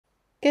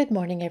Good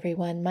morning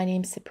everyone, my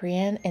name's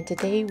Cyprianne and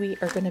today we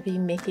are going to be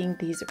making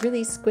these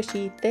really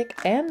squishy, thick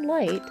and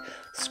light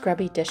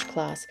scrubby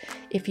dishcloths.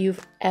 If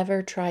you've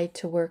ever tried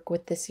to work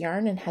with this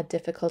yarn and had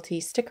difficulty,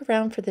 stick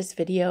around for this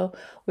video.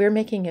 We're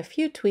making a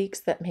few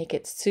tweaks that make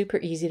it super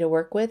easy to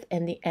work with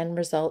and the end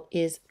result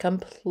is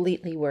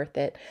completely worth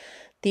it.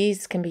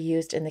 These can be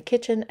used in the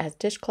kitchen as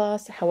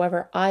dishcloths.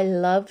 However, I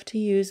love to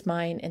use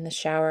mine in the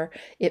shower.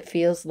 It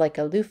feels like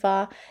a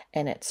loofah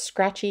and it's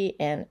scratchy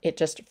and it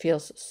just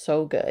feels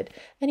so good.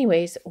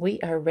 Anyways, we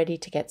are ready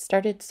to get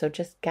started. So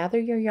just gather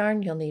your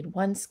yarn. You'll need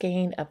one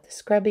skein of the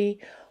Scrubby,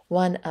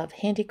 one of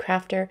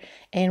Handicrafter,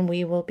 and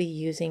we will be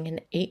using an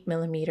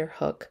 8mm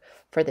hook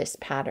for this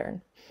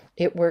pattern.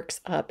 It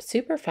works up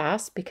super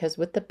fast because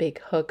with the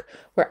big hook,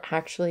 we're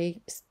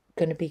actually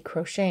going to be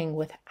crocheting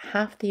with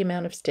half the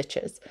amount of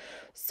stitches.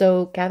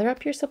 So gather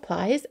up your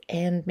supplies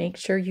and make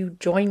sure you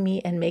join me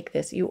and make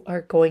this. You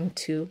are going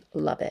to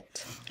love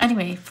it.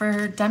 Anyway,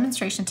 for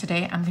demonstration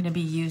today, I'm going to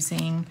be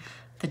using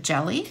the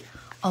jelly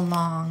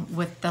along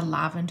with the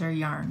lavender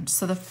yarn.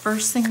 So the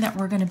first thing that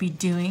we're going to be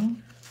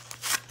doing,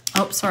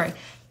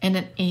 and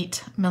an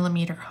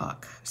 8mm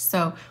hook.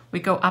 So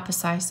we go up a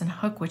size in a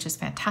hook, which is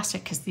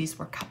fantastic because these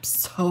work up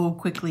so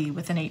quickly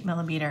with an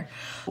 8mm.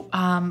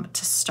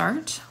 To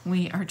start,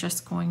 we are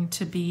just going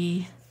to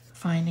be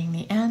finding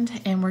the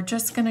end and we're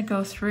just going to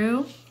go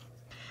through,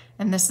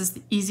 and this is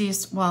the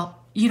easiest.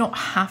 Well, you don't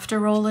have to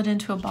roll it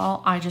into a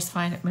ball. I just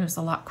find it moves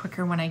a lot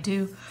quicker when I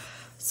do.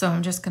 So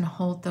I'm just going to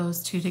hold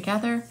those two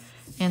together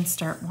and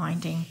start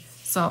winding.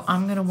 So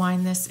I'm going to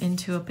wind this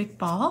into a big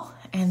ball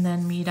and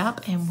then meet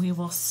up and we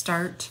will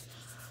start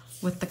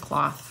with the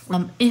cloth.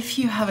 If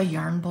you have a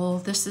yarn bowl,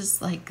 this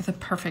is like the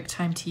perfect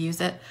time to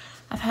use it.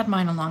 I've had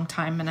mine a long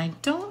time and I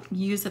don't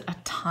use it a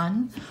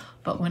ton,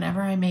 but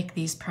whenever I make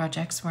these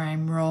projects where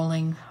I'm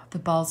rolling the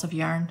balls of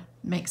yarn,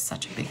 it makes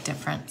such a big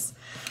difference.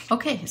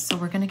 Okay, so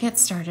we're going to get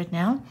started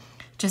now.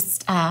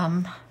 Just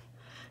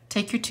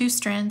take your two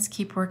strands,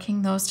 keep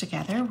working those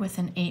together with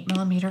an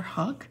 8mm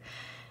hook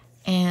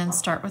and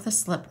start with a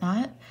slip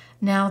knot.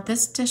 Now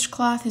this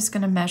dishcloth is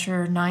going to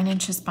measure 9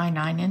 inches by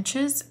 9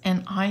 inches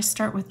and I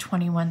start with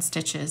 21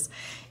 stitches.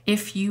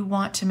 If you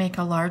want to make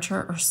a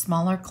larger or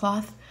smaller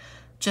cloth,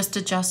 just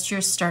adjust your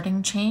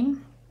starting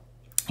chain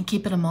and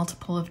keep it a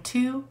multiple of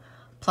 2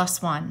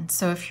 plus 1.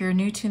 So if you're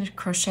new to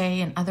crochet,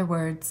 in other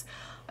words,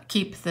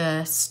 keep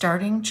the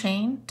starting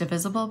chain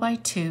divisible by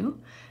 2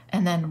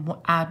 and then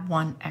add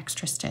 1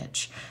 extra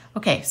stitch.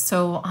 Okay,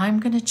 so I'm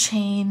going to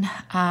chain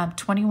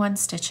 21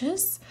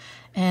 stitches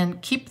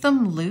and keep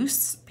them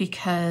loose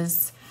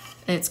because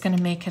it's going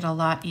to make it a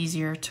lot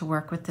easier to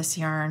work with this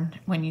yarn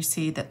when you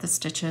see that the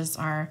stitches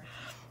are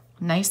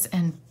nice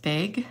and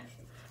big.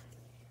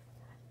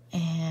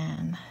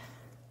 And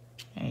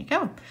there you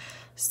go.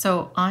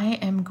 So I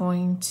am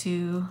going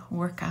to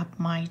work up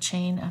my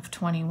chain of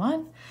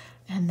 21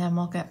 and then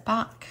we'll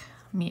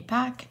meet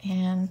back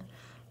and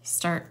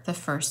start the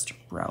first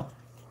row.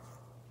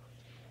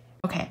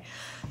 Okay,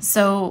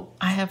 so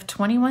I have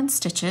 21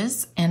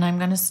 stitches and I'm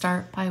going to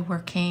start by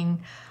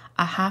working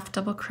a half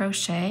double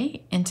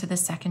crochet into the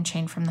second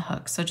chain from the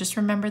hook. So just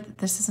remember that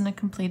this isn't a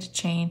completed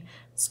chain,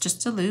 it's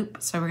just a loop.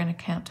 So we're going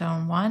to count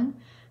down 1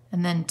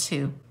 and then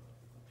 2.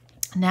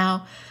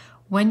 Now,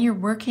 when you're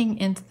working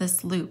into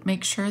this loop,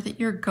 make sure that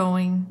you're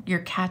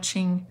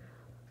catching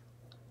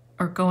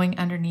or going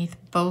underneath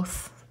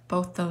both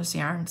those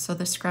yarns, so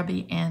the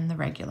scrubby and the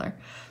regular.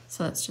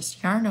 So let's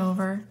just yarn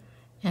over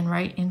and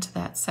right into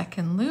that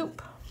second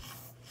loop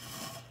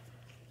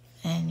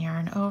and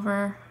yarn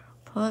over,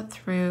 pull it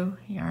through,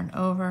 yarn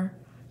over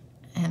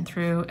and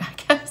through, I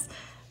guess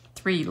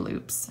 3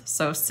 loops,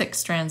 so 6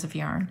 strands of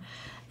yarn.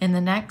 In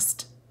the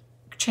next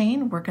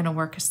chain, we're going to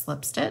work a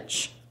slip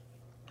stitch.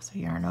 So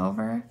yarn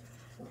over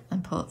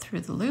and pull it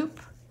through the loop.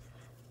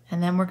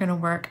 And then we're going to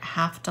work a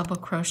half double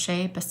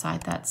crochet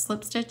beside that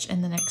slip stitch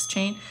in the next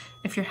chain.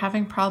 If you're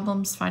having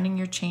problems finding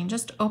your chain,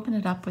 just open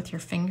it up with your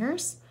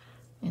fingers,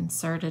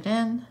 insert it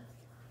in,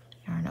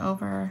 yarn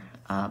over,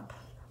 up,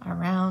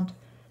 around,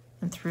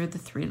 and through the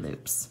 3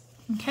 loops.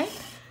 Okay,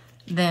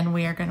 then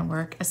we are going to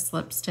work a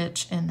slip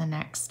stitch in the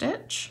next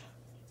stitch.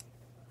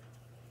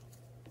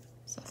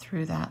 So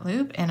through that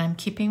loop, and I'm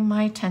keeping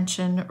my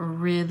tension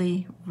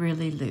really,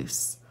 really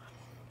loose.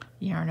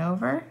 Yarn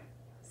over,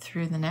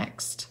 through the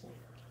next.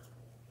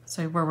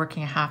 So we're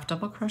working a half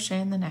double crochet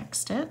in the next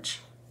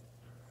stitch,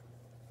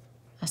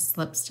 a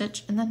slip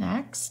stitch in the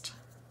next,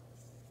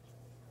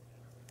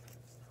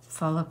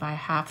 followed by a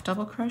half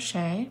double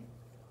crochet.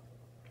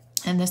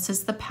 And this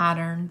is the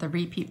pattern, the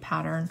repeat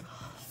pattern,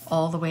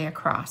 all the way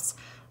across.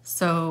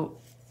 So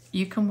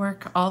you can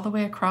work all the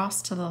way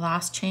across to the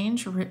last chain,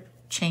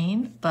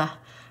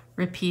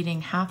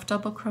 repeating half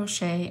double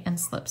crochet and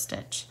slip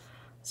stitch.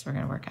 So we're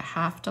going to work a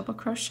half double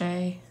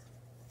crochet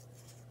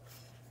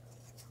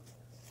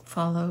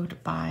followed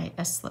by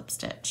a slip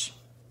stitch.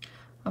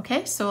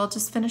 Okay, so I'll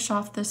just finish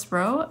off this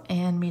row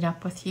and meet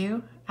up with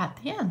you at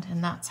the end,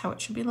 and that's how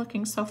it should be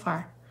looking so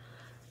far.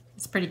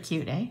 It's pretty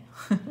cute, eh?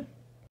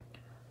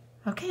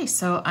 Okay,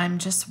 so I'm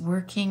just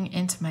working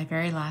into my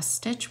very last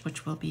stitch,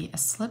 which will be a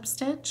slip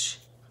stitch.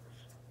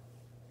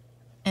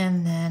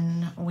 And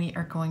then we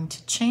are going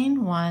to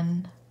chain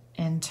 1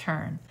 and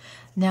turn.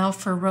 Now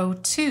for row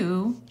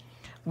 2,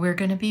 we're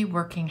going to be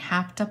working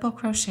half double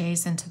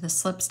crochets into the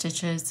slip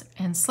stitches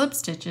and slip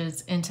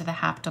stitches into the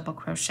half double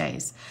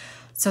crochets.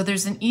 So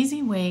there's an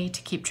easy way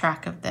to keep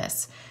track of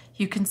this.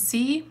 You can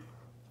see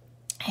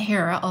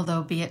here,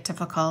 although be it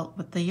difficult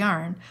with the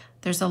yarn,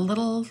 there's a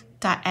little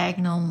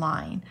diagonal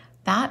line.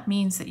 That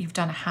means that you've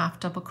done a half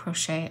double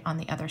crochet on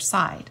the other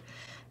side.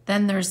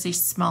 Then there's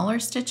these smaller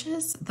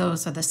stitches,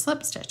 those are the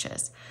slip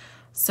stitches.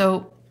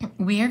 So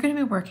we are going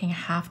to be working a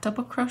half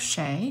double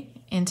crochet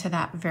into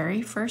that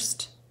very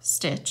first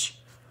stitch,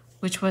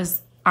 which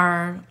was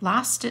our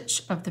last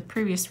stitch of the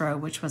previous row,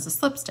 which was a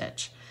slip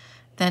stitch.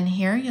 Then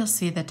here you'll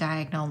see the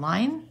diagonal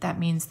line. That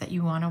means that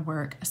you want to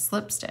work a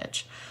slip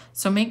stitch.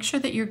 So make sure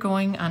that you're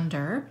going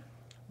under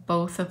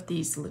both of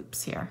these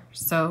loops here.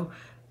 So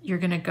you're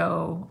going to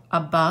go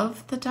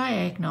above the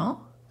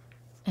diagonal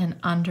and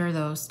under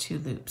those 2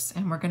 loops,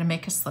 and we're going to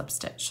make a slip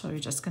stitch. So you're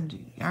just going to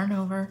do yarn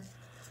over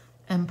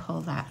and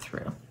pull that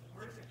through.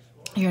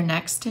 Your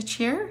next stitch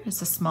here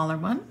is a smaller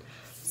one,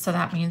 so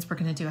that means we're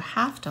going to do a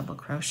half double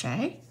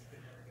crochet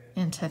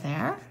into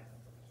there,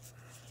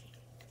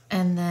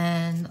 and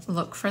then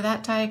look for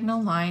that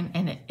diagonal line,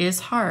 and it is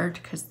hard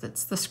because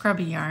it's the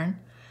scrubby yarn,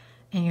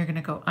 and you're going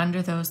to go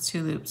under those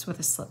 2 loops with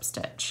a slip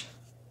stitch.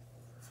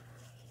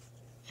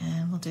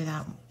 And we'll do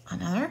that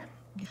another.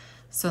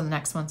 So the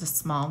next one's a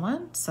small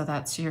one, so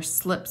that's your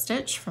slip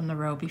stitch from the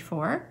row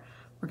before.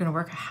 We're going to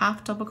work a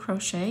half double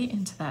crochet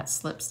into that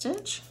slip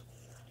stitch.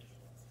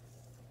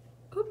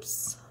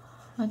 Oops,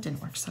 that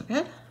didn't work so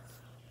good.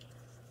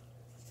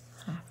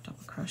 Half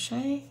double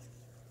crochet,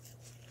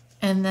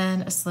 and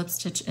then a slip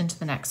stitch into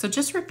the next. So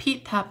just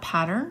repeat that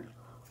pattern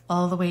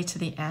all the way to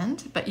the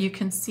end, but you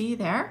can see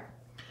there,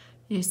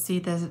 you see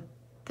the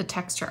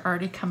texture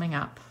already coming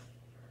up.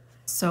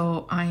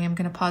 So I am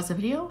going to pause the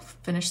video,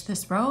 finish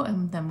this row,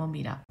 and then we'll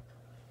meet up.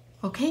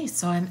 Okay,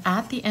 so I'm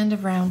at the end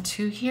of round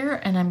 2 here,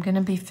 and I'm going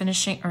to be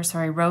finishing, or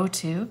sorry, row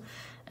 2,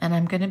 and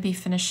I'm going to be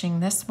finishing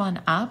this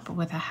one up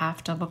with a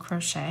half double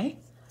crochet.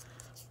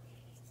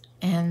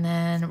 And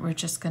then we're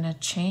just going to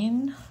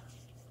chain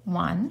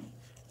 1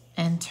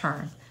 and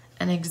turn.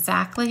 And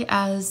exactly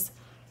as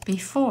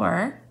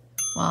before,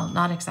 well,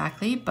 not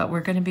exactly, but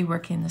we're going to be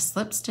working the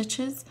slip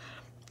stitches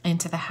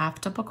into the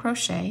half double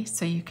crochet,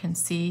 so you can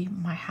see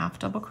my half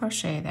double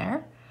crochet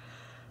there.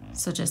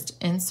 So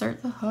just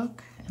insert the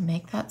hook and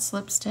make that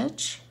slip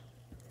stitch,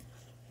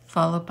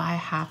 followed by a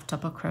half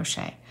double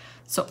crochet.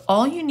 So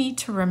all you need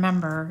to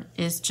remember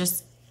is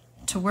just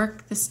to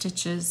work the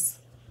stitches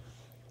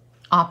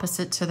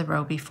opposite to the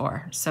row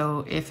before.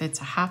 So if it's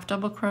a half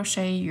double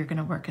crochet, you're going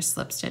to work a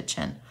slip stitch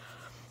in.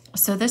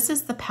 So this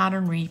is the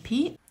pattern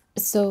repeat.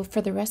 So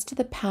for the rest of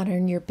the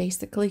pattern, you're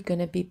basically going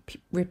to be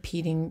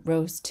repeating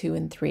rows 2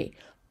 and 3.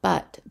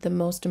 But the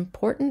most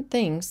important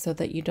thing, so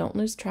that you don't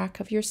lose track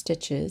of your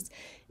stitches,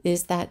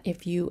 is that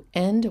if you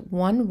end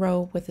one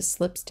row with a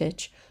slip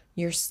stitch,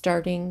 you're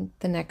starting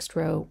the next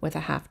row with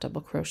a half double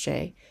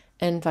crochet,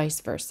 and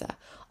vice versa.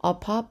 I'll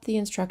pop the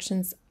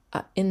instructions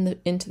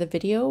into the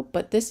video,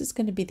 but this is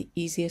going to be the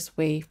easiest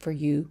way for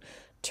you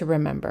to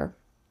remember.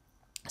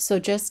 So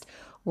just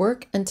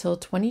work until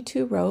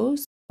 22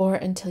 rows, or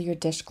until your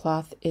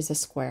dishcloth is a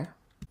square.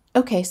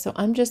 Okay, so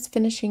I'm just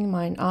finishing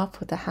mine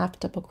off with a half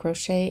double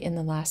crochet in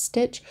the last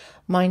stitch.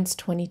 Mine's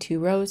 22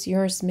 rows.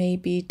 Yours may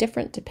be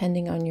different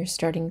depending on your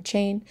starting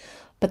chain,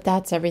 but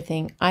that's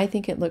everything. I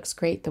think it looks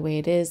great the way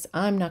it is.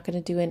 I'm not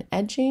going to do an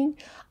edging.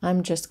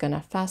 I'm just going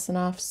to fasten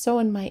off, sew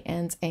in my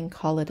ends, and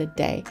call it a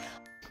day.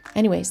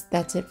 Anyways,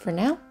 that's it for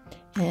now.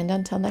 And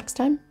until next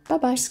time,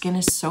 bye-bye. Skin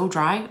is so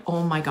dry.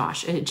 Oh my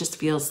gosh, it just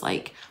feels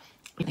like,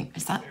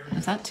 is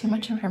that too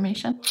much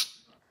information?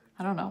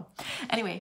 I don't know. Anyway.